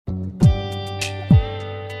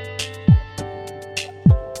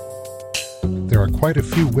there are quite a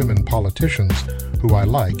few women politicians who I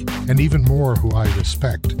like, and even more who I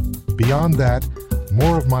respect. Beyond that,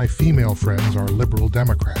 more of my female friends are liberal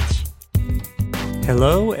Democrats.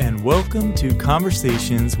 Hello and welcome to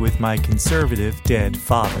Conversations with My Conservative Dead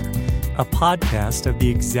Father, a podcast of the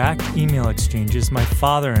exact email exchanges my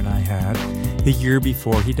father and I had the year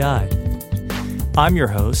before he died. I'm your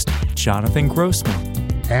host, Jonathan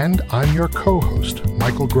Grossman. And I'm your co-host,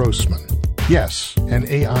 Michael Grossman. Yes, an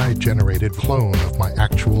AI-generated clone of my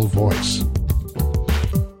actual voice.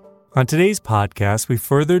 On today's podcast, we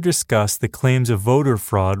further discuss the claims of voter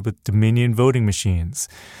fraud with Dominion voting machines.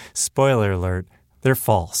 Spoiler alert, they're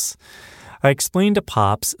false. I explained to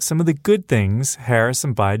Pops some of the good things Harris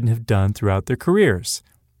and Biden have done throughout their careers.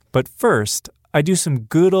 But first, I do some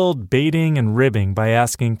good old baiting and ribbing by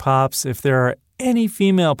asking Pops if there are any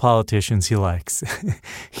female politicians he likes.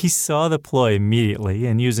 He saw the ploy immediately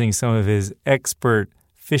and, using some of his expert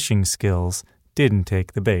fishing skills, didn't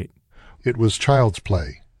take the bait. It was child's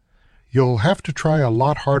play. You'll have to try a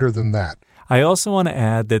lot harder than that. I also want to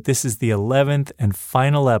add that this is the 11th and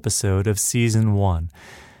final episode of Season 1.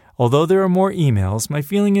 Although there are more emails, my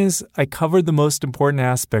feeling is I covered the most important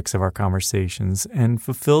aspects of our conversations and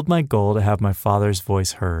fulfilled my goal to have my father's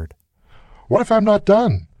voice heard. What if I'm not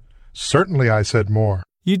done? Certainly I said more.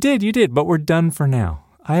 You did, but we're done for now.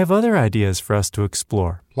 I have other ideas for us to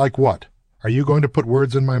explore. Like what? Are you going to put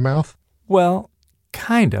words in my mouth? Well,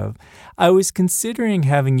 kind of. I was considering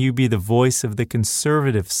having you be the voice of the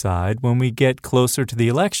conservative side when we get closer to the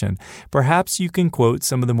election. Perhaps you can quote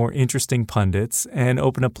some of the more interesting pundits and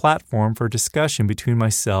open a platform for discussion between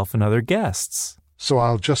myself and other guests. So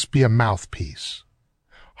I'll just be a mouthpiece.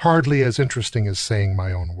 Hardly as interesting as saying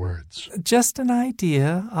my own words. Just an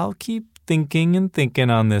idea. I'll keep thinking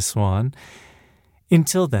on this one.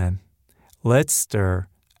 Until then, let's stir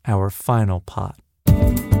our final pot.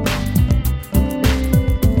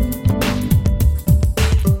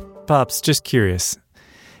 Pops, just curious.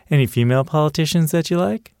 Any female politicians that you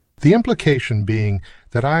like? The implication being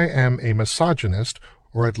that I am a misogynist,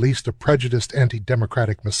 or at least a prejudiced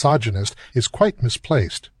anti-democratic misogynist, is quite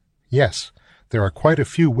misplaced. Yes, there are quite a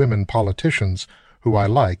few women politicians who I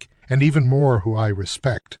like, and even more who I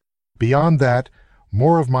respect. Beyond that,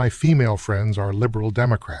 more of my female friends are liberal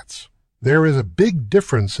Democrats. There is a big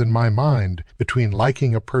difference in my mind between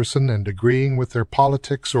liking a person and agreeing with their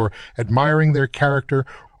politics or admiring their character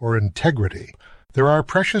or integrity. There are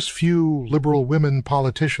precious few liberal women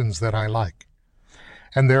politicians that I like,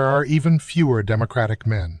 and there are even fewer Democratic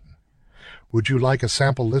men. Would you like a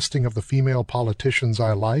sample listing of the female politicians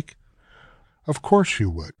I like? Of course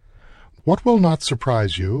you would. What will not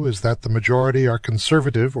surprise you is that the majority are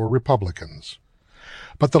conservative or Republicans.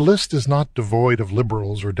 But the list is not devoid of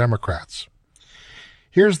liberals or Democrats.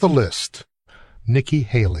 Here's the list: Nikki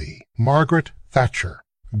Haley, Margaret Thatcher,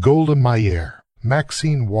 Golda Meir,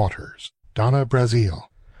 Maxine Waters, Donna Brazile,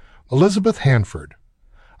 Elizabeth Hanford,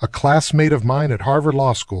 a classmate of mine at Harvard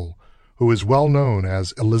Law School who is well known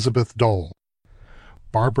as Elizabeth Dole,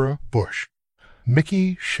 Barbara Bush,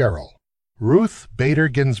 Mickey Sherrill, Ruth Bader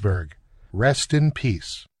Ginsburg, rest in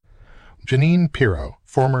peace, Jeanine Pirro,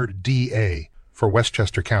 former DA for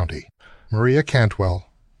Westchester County, Maria Cantwell,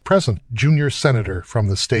 present junior senator from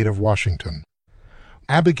the state of Washington,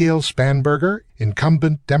 Abigail Spanberger,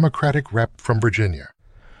 incumbent Democratic rep from Virginia.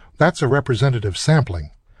 That's a representative sampling.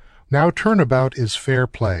 Now turnabout is fair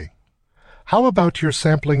play. How about your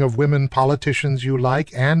sampling of women politicians you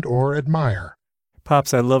like and or admire?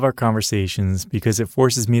 Pops, I love our conversations because it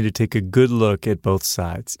forces me to take a good look at both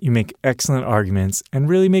sides. You make excellent arguments and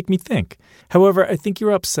really make me think. However, I think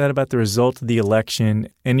you're upset about the result of the election,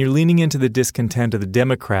 and you're leaning into the discontent of the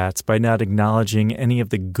Democrats by not acknowledging any of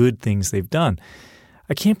the good things they've done.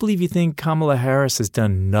 I can't believe you think Kamala Harris has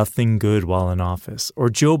done nothing good while in office, or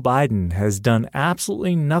Joe Biden has done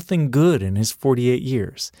absolutely nothing good in his 48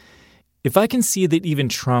 years. If I can see that even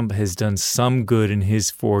Trump has done some good in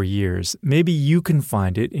his 4 years, maybe you can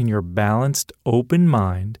find it in your balanced, open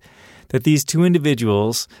mind that these two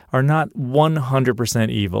individuals are not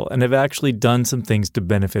 100% evil and have actually done some things to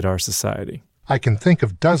benefit our society. I can think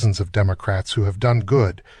of dozens of Democrats who have done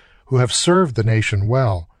good, who have served the nation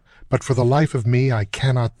well, but for the life of me I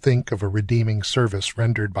cannot think of a redeeming service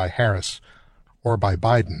rendered by Harris or by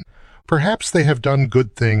Biden. Perhaps they have done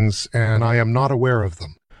good things and I am not aware of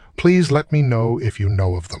them. Please let me know if you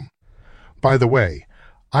know of them. By the way,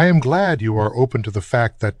 I am glad you are open to the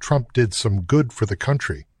fact that Trump did some good for the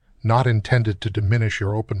country, not intended to diminish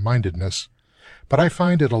your open-mindedness, but I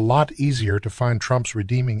find it a lot easier to find Trump's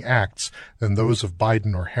redeeming acts than those of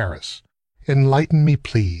Biden or Harris. Enlighten me,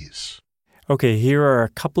 please. Okay, here are a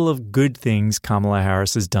couple of good things Kamala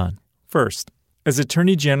Harris has done. First, As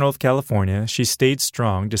Attorney General of California, she stayed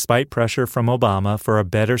strong despite pressure from Obama for a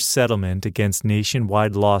better settlement against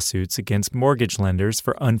nationwide lawsuits against mortgage lenders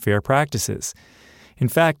for unfair practices. In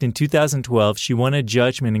fact, in 2012, she won a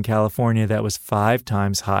judgment in California that was 5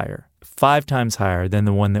 times higher than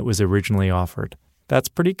the one that was originally offered. That's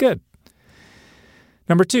pretty good.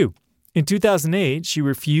 Number 2, in 2008, she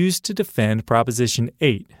refused to defend Proposition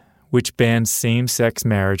 8, which banned same-sex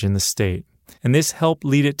marriage in the state, and this helped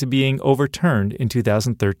lead it to being overturned in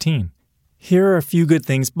 2013. Here are a few good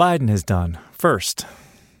things Biden has done. First,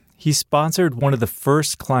 he sponsored one of the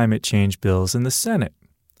first climate change bills in the Senate.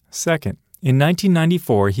 Second, in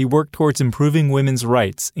 1994, he worked towards improving women's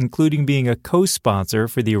rights, including being a co-sponsor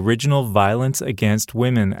for the original Violence Against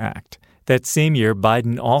Women Act. That same year,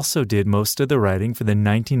 Biden also did most of the writing for the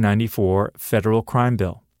 1994 federal crime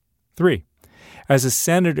bill. 3. As a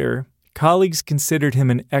senator, colleagues considered him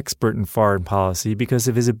an expert in foreign policy because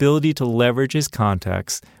of his ability to leverage his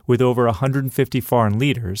contacts with over 150 foreign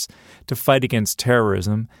leaders to fight against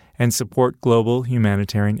terrorism and support global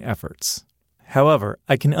humanitarian efforts. However,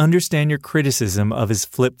 I can understand your criticism of his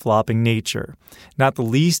flip-flopping nature, not the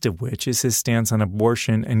least of which is his stance on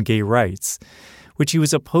abortion and gay rights, which he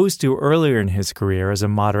was opposed to earlier in his career as a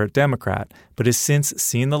moderate Democrat, but has since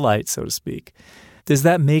seen the light, so to speak. Does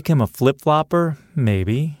that make him a flip-flopper?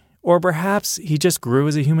 Maybe. Or perhaps he just grew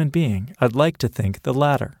as a human being. I'd like to think the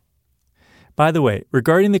latter. By the way,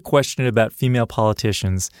 regarding the question about female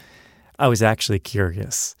politicians, I was actually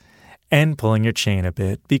curious and pulling your chain a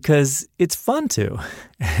bit because it's fun to,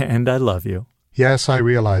 and I love you. Yes, I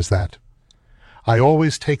realize that. I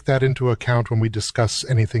always take that into account when we discuss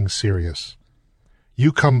anything serious.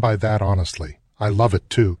 You come by that honestly. I love it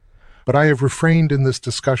too. But I have refrained in this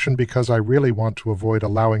discussion because I really want to avoid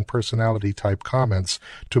allowing personality-type comments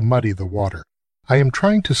to muddy the water. I am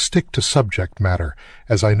trying to stick to subject matter,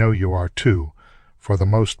 as I know you are too, for the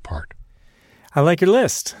most part. I like your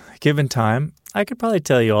list. Given time, I could probably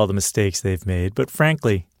tell you all the mistakes they've made, but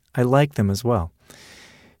frankly, I like them as well.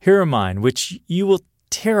 Here are mine, which you will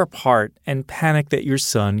tear apart and panic that your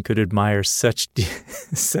son could admire such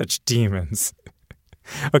demons.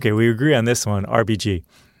 Okay, we agree on this one, RBG.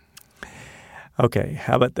 Okay,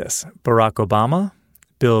 how about this? Barack Obama,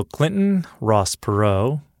 Bill Clinton, Ross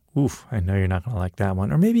Perot. Oof, I know you're not going to like that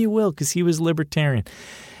one. Or maybe you will because he was libertarian.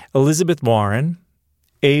 Elizabeth Warren,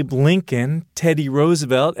 Abe Lincoln, Teddy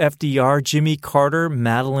Roosevelt, FDR, Jimmy Carter,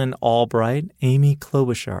 Madeleine Albright, Amy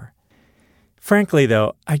Klobuchar. Frankly,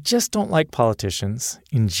 though, I just don't like politicians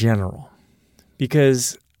in general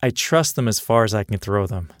because I trust them as far as I can throw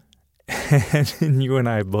them. And you and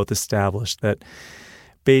I have both established that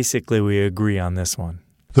basically we agree on this one.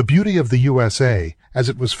 The beauty of the USA, as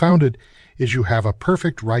it was founded, is you have a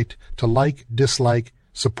perfect right to like, dislike,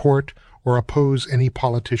 support, or oppose any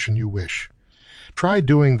politician you wish. Try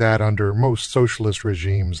doing that under most socialist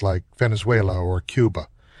regimes like Venezuela or Cuba.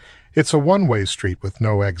 It's a one-way street with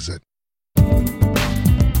no exit.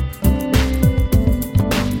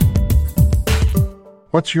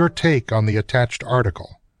 What's your take on the attached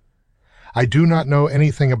article? I do not know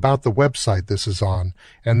anything about the website this is on,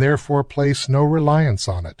 and therefore place no reliance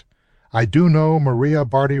on it. I do know Maria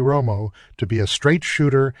Bartiromo to be a straight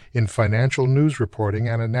shooter in financial news reporting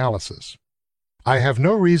and analysis. I have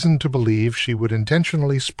no reason to believe she would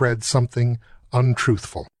intentionally spread something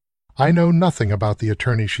untruthful. I know nothing about the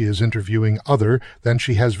attorney she is interviewing other than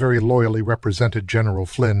she has very loyally represented General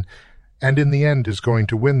Flynn, and in the end is going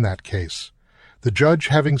to win that case. The judge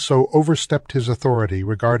having so overstepped his authority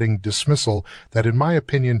regarding dismissal that in my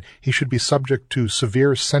opinion he should be subject to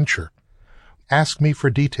severe censure. Ask me for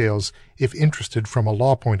details if interested from a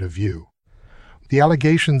law point of view. The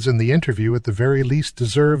allegations in the interview at the very least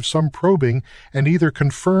deserve some probing and either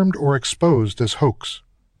confirmed or exposed as hoax.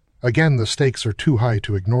 Again, the stakes are too high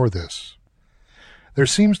to ignore this. There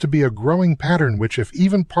seems to be a growing pattern which, if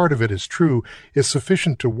even part of it is true, is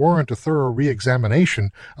sufficient to warrant a thorough re-examination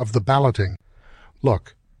of the balloting.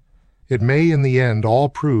 Look, it may in the end all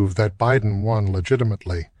prove that Biden won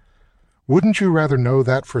legitimately. Wouldn't you rather know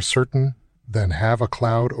that for certain than have a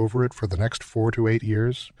cloud over it for the next 4 to 8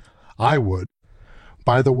 years? I would.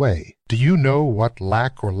 By the way, do you know what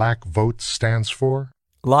lakh or lakh votes stands for?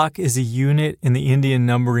 Lakh is a unit in the Indian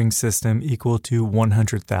numbering system equal to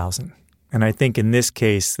 100,000. And I think in this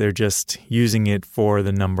case, they're just using it for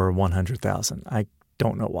the number 100,000. I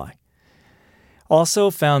don't know why. Also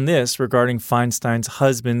found this regarding Feinstein's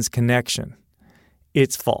husband's connection.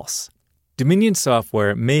 It's false. Dominion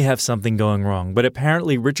Software may have something going wrong, but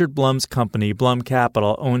apparently Richard Blum's company, Blum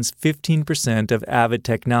Capital, owns 15% of Avid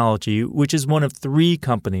Technology, which is one of 3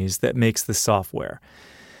 companies that makes the software.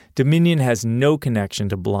 Dominion has no connection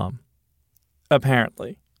to Blum.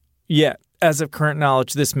 apparently. Yet, as of current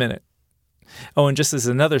knowledge this minute. Oh, and just as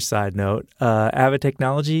another side note, Avid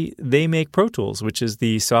Technology, they make Pro Tools, which is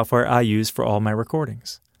the software I use for all my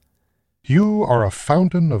recordings. You are a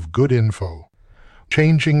fountain of good info.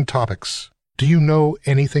 Changing topics. Do you know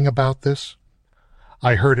anything about this?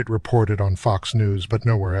 I heard it reported on Fox News, but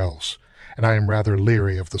nowhere else, and I am rather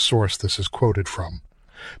leery of the source this is quoted from,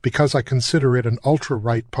 because I consider it an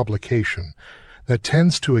ultra-right publication that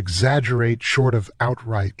tends to exaggerate short of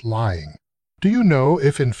outright lying. Do you know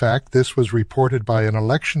if, in fact, this was reported by an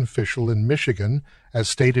election official in Michigan, as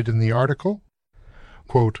stated in the article?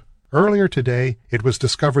 Quote, earlier today, it was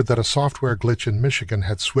discovered that a software glitch in Michigan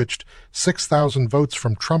had switched 6,000 votes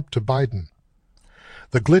from Trump to Biden.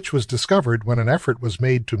 The glitch was discovered when an effort was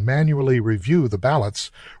made to manually review the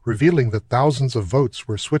ballots, revealing that thousands of votes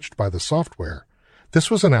were switched by the software.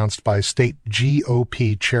 This was announced by state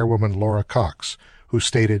GOP chairwoman Laura Cox, who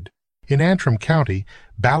stated, in Antrim County,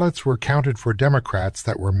 ballots were counted for Democrats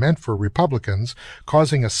that were meant for Republicans,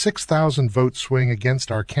 causing a 6,000 vote swing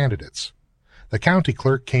against our candidates. The county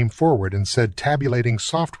clerk came forward and said tabulating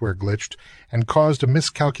software glitched and caused a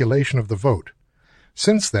miscalculation of the vote.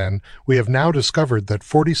 Since then, we have now discovered that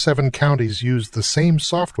 47 counties used the same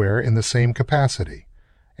software in the same capacity.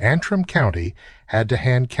 Antrim County had to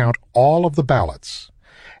hand count all of the ballots,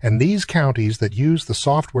 and these counties that use the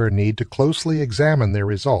software need to closely examine their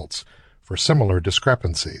results for similar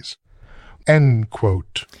discrepancies. End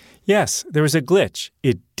quote. Yes, there was a glitch.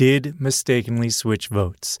 It did mistakenly switch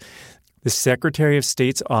votes. The Secretary of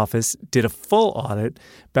State's office did a full audit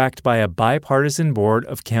backed by a bipartisan board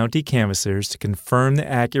of county canvassers to confirm the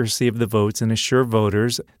accuracy of the votes and assure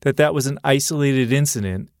voters that that was an isolated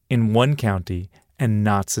incident in one county and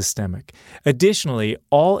not systemic. Additionally,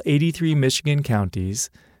 all 83 Michigan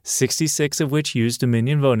counties, 66 of which used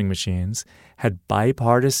Dominion voting machines, had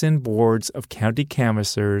bipartisan boards of county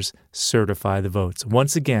canvassers certify the votes,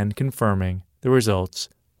 once again confirming the results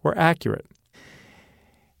were accurate.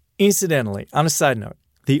 Incidentally, on a side note,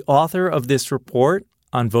 the author of this report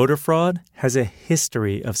on voter fraud has a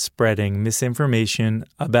history of spreading misinformation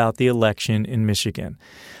about the election in Michigan.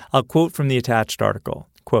 I'll quote from the attached article.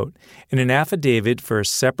 Quote, in an affidavit for a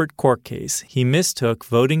separate court case, he mistook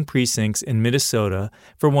voting precincts in Minnesota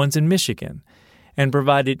for ones in Michigan and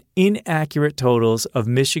provided inaccurate totals of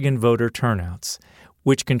Michigan voter turnouts,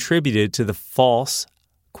 which contributed to the false,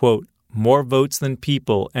 quote, more votes than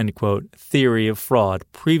people, end quote, theory of fraud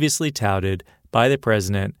previously touted by the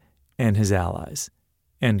president and his allies,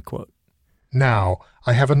 end quote. Now,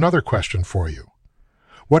 I have another question for you.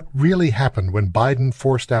 What really happened when Biden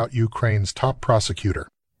forced out Ukraine's top prosecutor?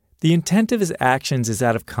 The intent of his actions is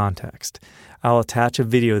out of context. I'll attach a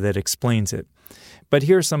video that explains it. But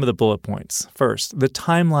here are some of the bullet points. First, the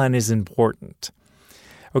timeline is important.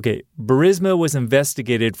 Okay, Burisma was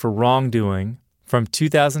investigated for wrongdoing from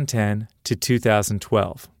 2010 to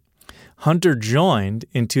 2012. Hunter joined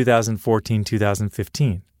in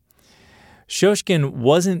 2014-2015. Shoshkin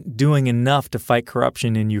wasn't doing enough to fight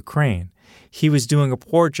corruption in Ukraine. He was doing a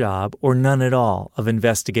poor job, or none at all, of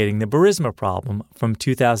investigating the Burisma problem from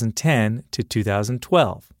 2010 to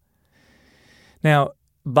 2012. Now,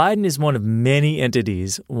 Biden is one of many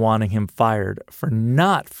entities wanting him fired for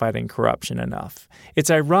not fighting corruption enough.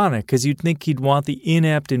 It's ironic because you'd think he'd want the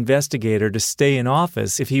inept investigator to stay in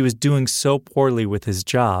office if he was doing so poorly with his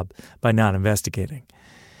job by not investigating.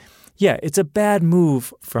 Yeah, it's a bad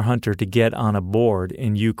move for Hunter to get on a board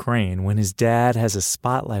in Ukraine when his dad has a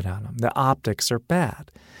spotlight on him. The optics are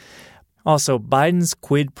bad. Also, Biden's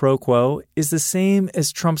quid pro quo is the same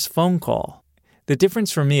as Trump's phone call. The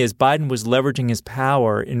difference for me is Biden was leveraging his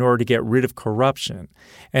power in order to get rid of corruption,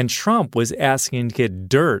 and Trump was asking to get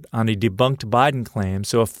dirt on a debunked Biden claim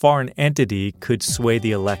so a foreign entity could sway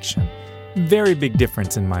the election. Very big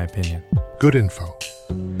difference, in my opinion. Good info.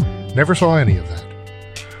 Never saw any of that.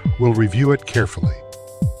 We'll review it carefully.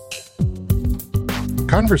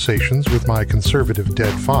 Conversations with My Conservative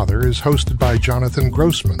Dead Father is hosted by Jonathan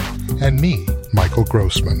Grossman and me, Michael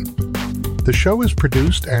Grossman. The show is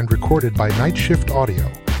produced and recorded by Night Shift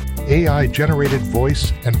Audio, AI-generated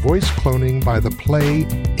voice and voice cloning by the Play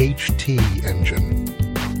HT engine.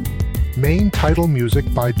 Main title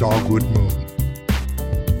music by Dogwood Moon.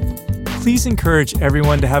 Please encourage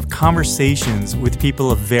everyone to have conversations with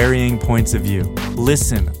people of varying points of view.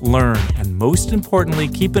 Listen, learn, and most importantly,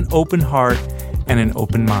 keep an open heart and an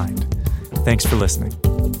open mind. Thanks for listening.